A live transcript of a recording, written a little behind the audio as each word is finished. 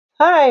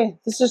Hi,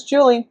 this is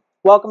Julie.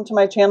 Welcome to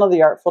my channel,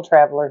 The Artful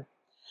Traveler.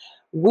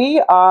 We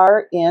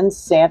are in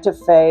Santa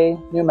Fe,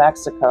 New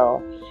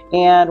Mexico.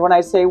 And when I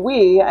say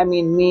we, I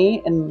mean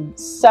me and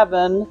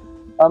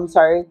I'm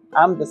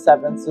the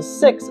seventh, so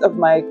 6 of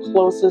my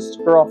closest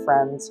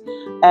girlfriends.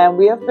 And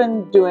we have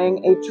been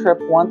doing a trip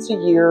once a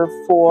year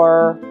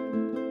for,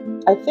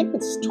 I think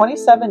it's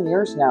 27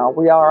 years now.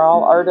 We are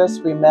all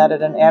artists. We met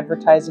at an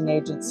advertising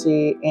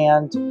agency,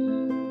 and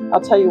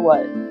I'll tell you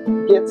what,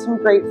 get some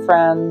great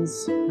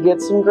friends,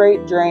 get some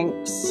great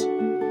drinks,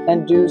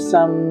 and do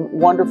some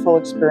wonderful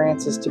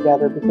experiences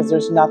together because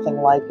there's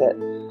nothing like it.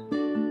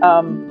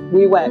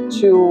 We went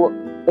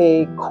to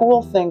a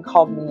cool thing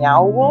called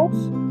Meow Wolf,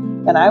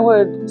 and I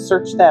would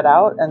search that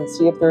out and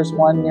see if there's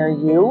one near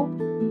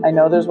you. I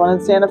know there's one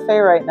in Santa Fe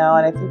right now,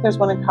 and I think there's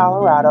one in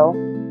Colorado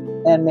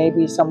and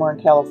maybe somewhere in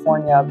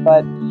California,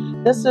 but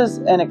this is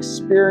an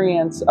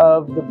experience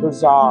of the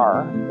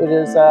bazaar. It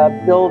is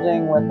a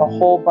building with a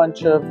whole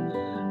bunch of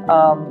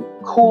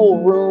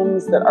cool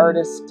rooms that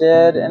artists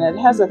did, and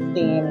it has a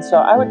theme. So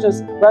I would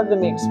just, rather than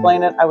me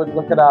explain it, I would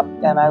look it up,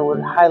 and I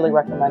would highly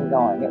recommend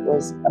going. It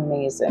was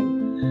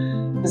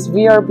amazing. This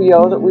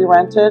VRBO that we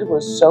rented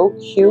was so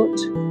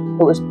cute.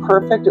 It was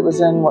perfect. It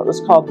was in what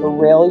was called the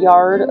Rail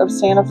Yard of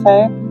Santa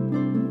Fe,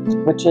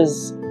 which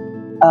is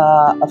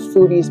a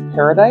foodie's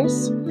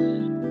paradise.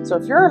 So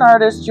if you're an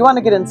artist, you want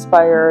to get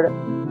inspired,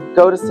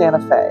 go to Santa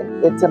Fe.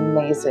 It's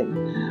amazing.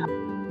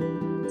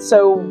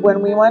 So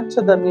when we went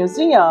to the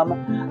museum,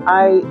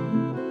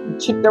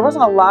 there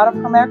wasn't a lot of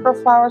her macro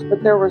flowers,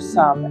 but there were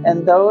some.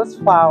 And those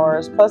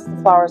flowers, plus the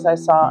flowers I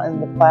saw in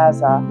the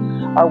plaza,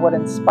 are what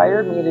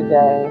inspired me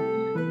today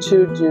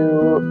to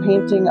do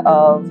painting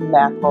of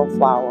macro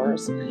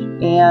flowers.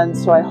 And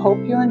so I hope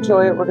you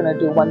enjoy it. We're going to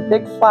do one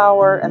big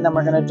flower, and then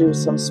we're going to do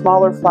some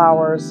smaller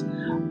flowers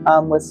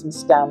with some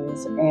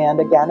stems, and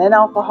again in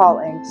alcohol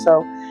ink.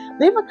 So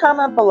leave a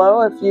comment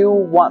below if you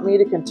want me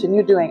to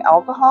continue doing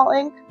alcohol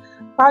ink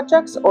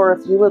projects, or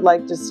if you would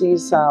like to see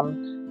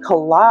some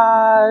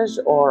collage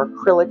or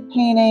acrylic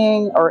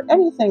painting or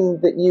anything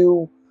that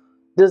you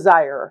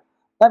desire.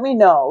 Let me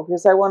know,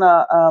 because I want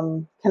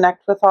to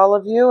connect with all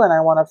of you, and I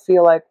want to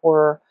feel like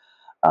we're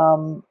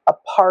a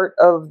part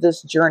of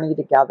this journey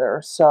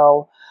together.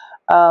 So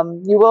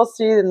you will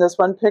see in this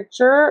one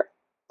picture,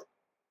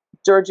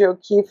 Georgia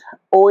O'Keeffe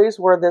always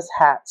wore this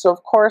hat. So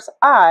of course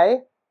I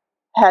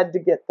had to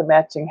get the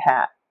matching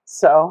hat.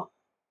 So,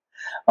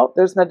 oh,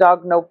 there's my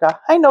dog Noka.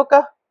 Hi,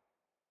 Noka.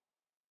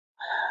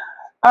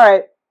 All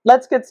right,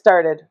 let's get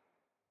started.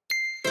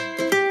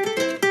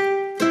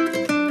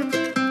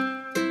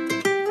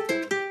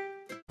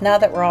 Now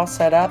that we're all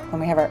set up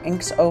and we have our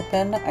inks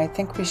open, I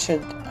think we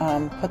should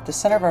put the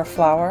center of our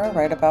flower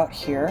right about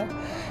here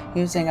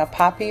using a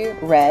poppy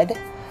red.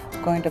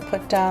 I'm going to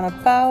put down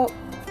about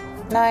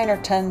 9 or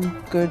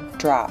 10 good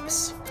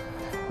drops.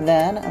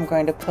 Then I'm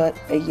going to put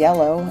a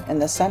yellow in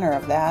the center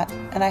of that,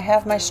 and I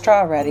have my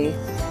straw ready,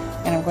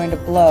 and I'm going to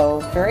blow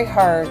very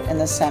hard in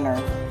the center.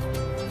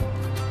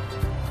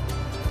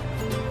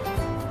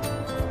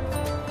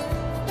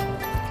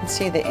 You can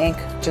see the ink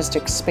just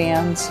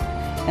expands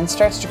and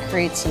starts to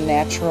create some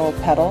natural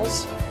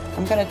petals.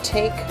 I'm going to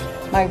take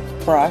my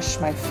brush,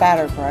 my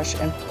fatter brush,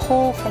 and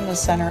pull from the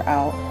center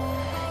out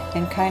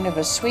in kind of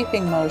a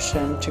sweeping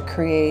motion to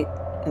create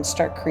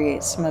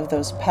some of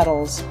those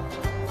petals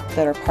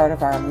that are part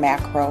of our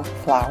macro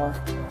flower.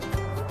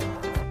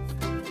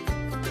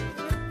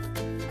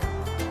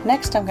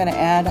 Next, I'm going to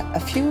add a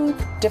few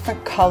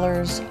different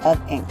colors of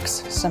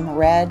inks, some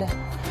red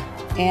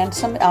and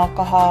some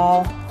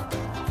alcohol.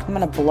 I'm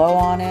going to blow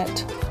on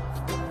it,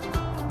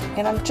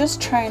 and I'm just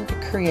trying to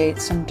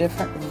create some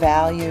different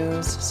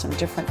values, some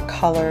different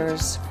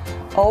colors,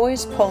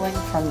 always pulling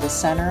from the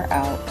center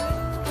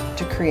out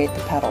to create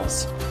the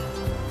petals.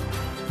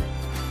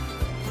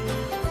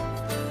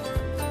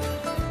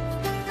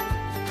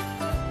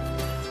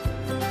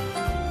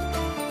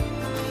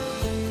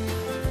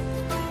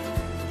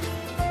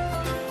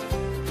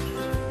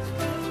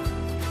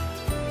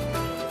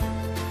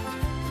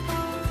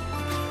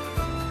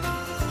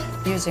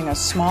 Using a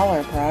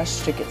smaller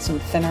brush to get some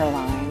thinner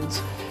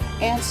lines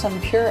and some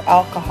pure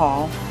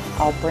alcohol,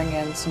 I'll bring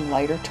in some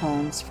lighter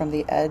tones from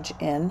the edge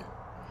in,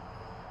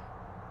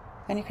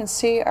 and you can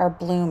see our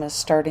bloom is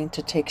starting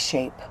to take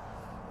shape.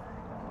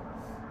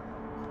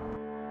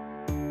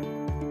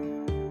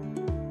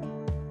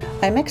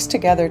 I mixed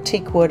together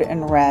teak wood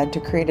and red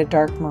to create a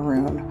dark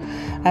maroon.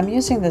 I'm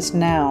using this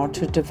now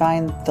to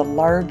define the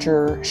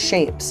larger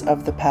shapes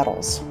of the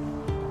petals.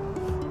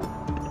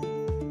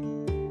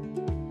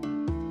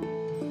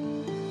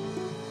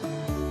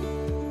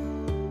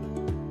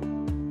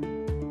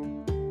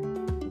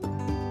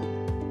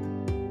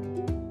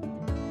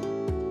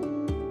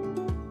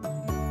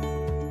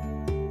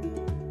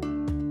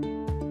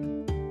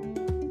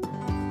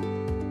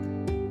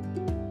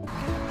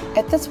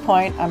 At this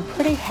point, I'm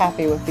pretty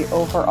happy with the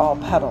overall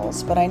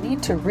petals, but I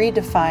need to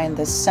redefine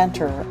the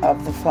center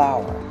of the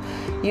flower.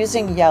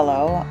 Using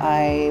yellow,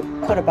 I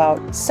put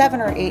about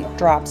 7 or 8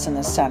 drops in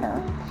the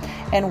center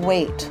and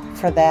wait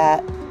for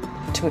that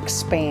to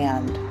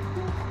expand.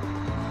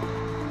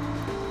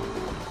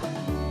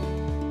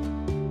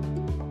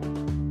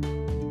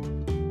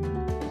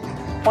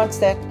 Once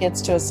that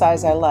gets to a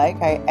size I like,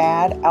 I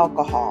add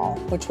alcohol,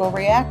 which will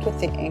react with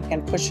the ink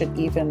and push it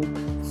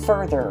even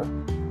further.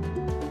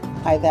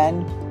 I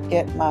then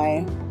get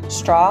my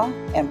straw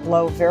and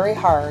blow very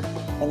hard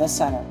in the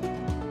center.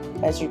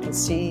 As you can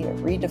see, it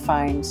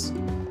redefines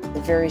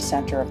the very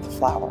center of the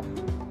flower.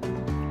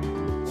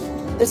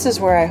 This is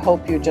where I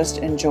hope you just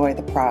enjoy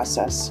the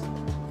process.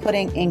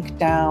 Putting ink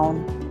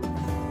down,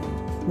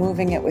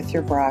 moving it with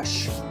your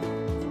brush.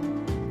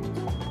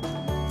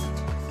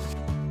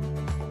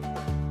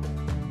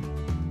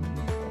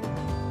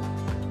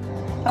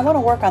 I want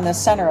to work on the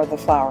center of the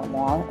flower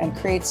more and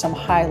create some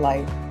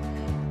highlight.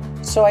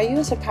 So I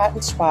use a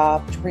cotton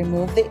swab to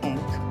remove the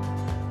ink,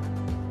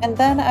 and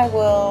then I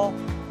will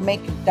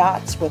make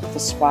dots with the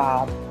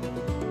swab.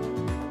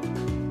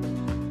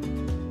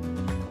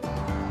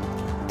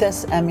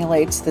 This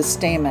emulates the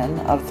stamen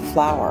of the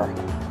flower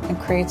and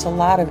creates a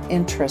lot of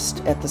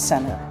interest at the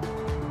center.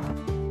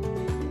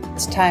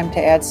 It's time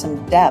to add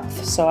some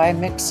depth, so I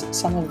mix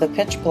some of the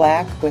pitch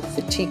black with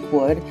the teak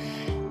wood,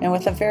 and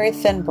with a very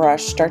thin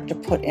brush start to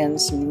put in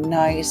some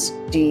nice,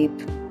 deep,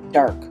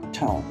 dark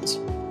tones.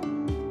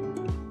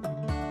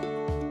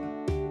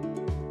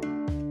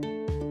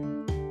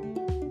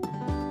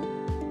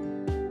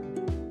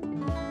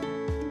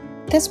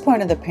 At this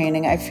point of the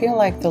painting, I feel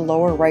like the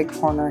lower right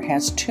corner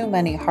has too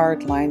many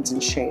hard lines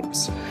and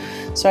shapes.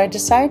 So I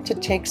decide to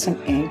take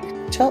some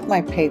ink, tilt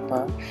my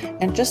paper,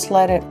 and just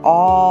let it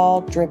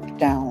all drip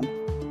down.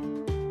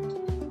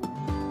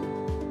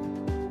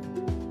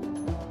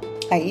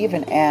 I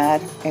even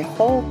add a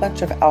whole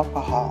bunch of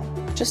alcohol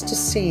just to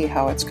see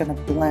how it's going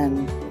to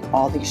blend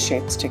all these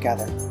shapes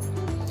together.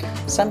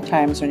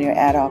 Sometimes when you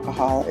add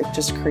alcohol, it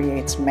just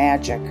creates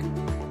magic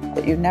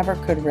that you never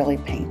could really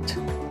paint.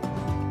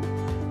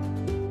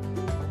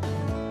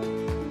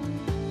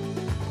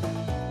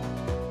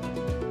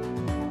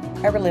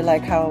 I really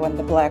like how when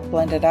the black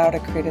blended out,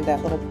 it created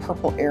that little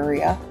purple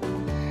area.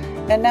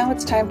 And now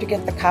it's time to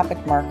get the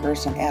Copic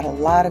markers and add a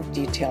lot of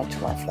detail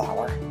to our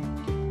flower.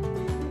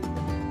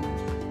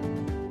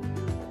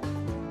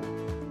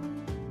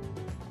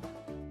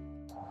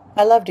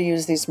 I love to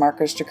use these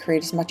markers to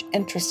create as much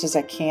interest as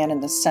I can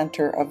in the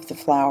center of the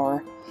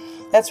flower.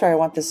 That's where I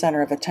want the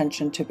center of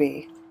attention to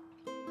be.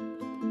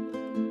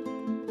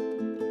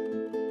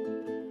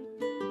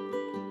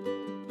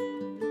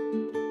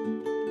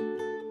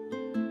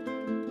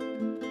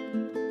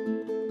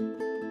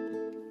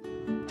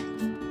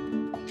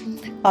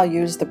 I'll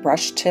use the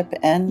brush tip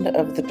end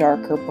of the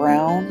darker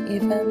brown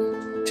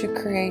even to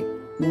create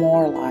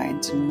more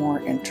lines and more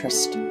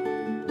interest.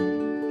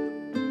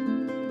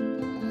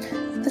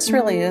 This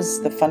really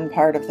is the fun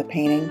part of the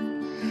painting.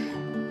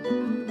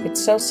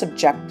 It's so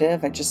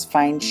subjective. I just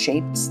find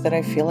shapes that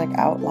I feel like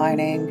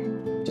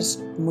outlining,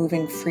 just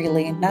moving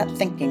freely, not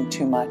thinking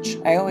too much.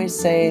 I always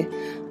say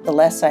the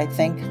less I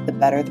think, the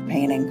better the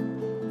painting.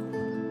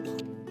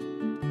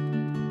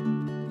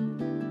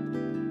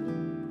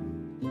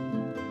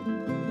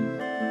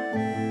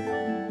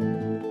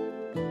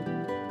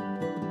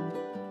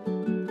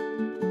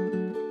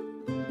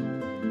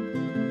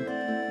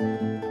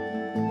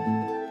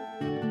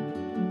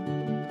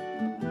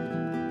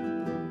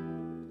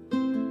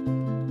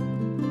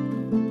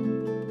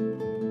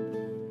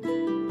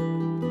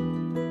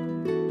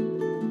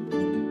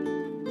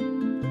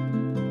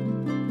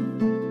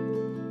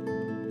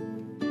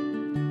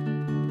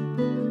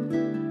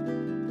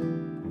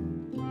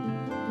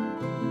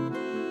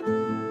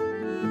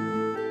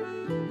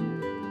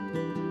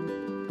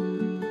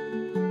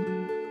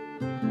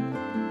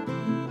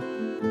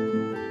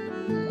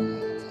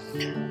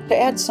 To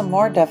add some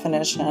more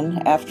definition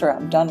after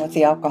I'm done with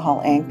the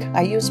alcohol ink,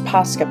 I use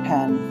Posca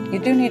pen. You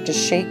do need to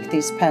shake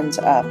these pens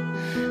up.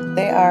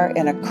 They are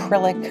an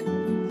acrylic,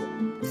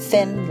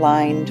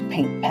 thin-lined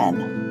paint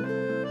pen.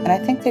 And I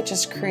think they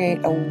just create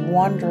a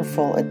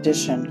wonderful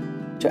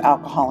addition to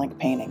alcohol ink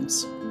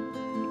paintings.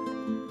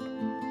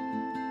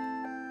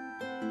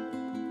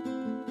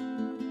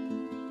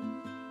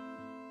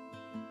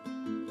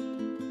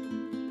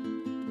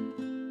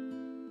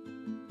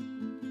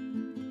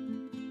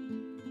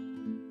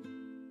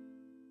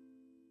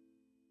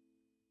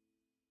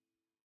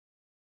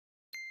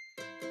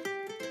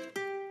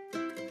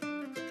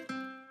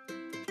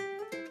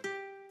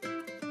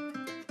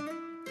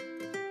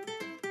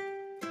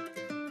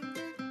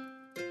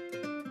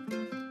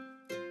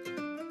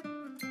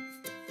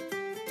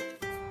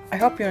 I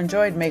hope you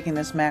enjoyed making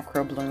this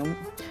macro bloom.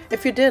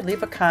 If you did,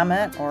 leave a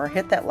comment or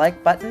hit that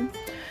like button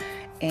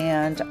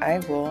and I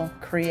will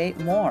create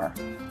more.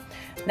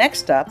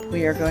 Next up,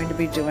 we are going to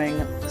be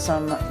doing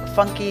some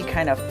funky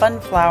kind of fun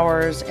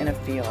flowers in a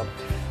field.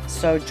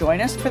 So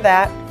join us for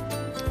that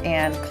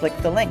and click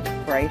the link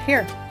right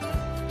here.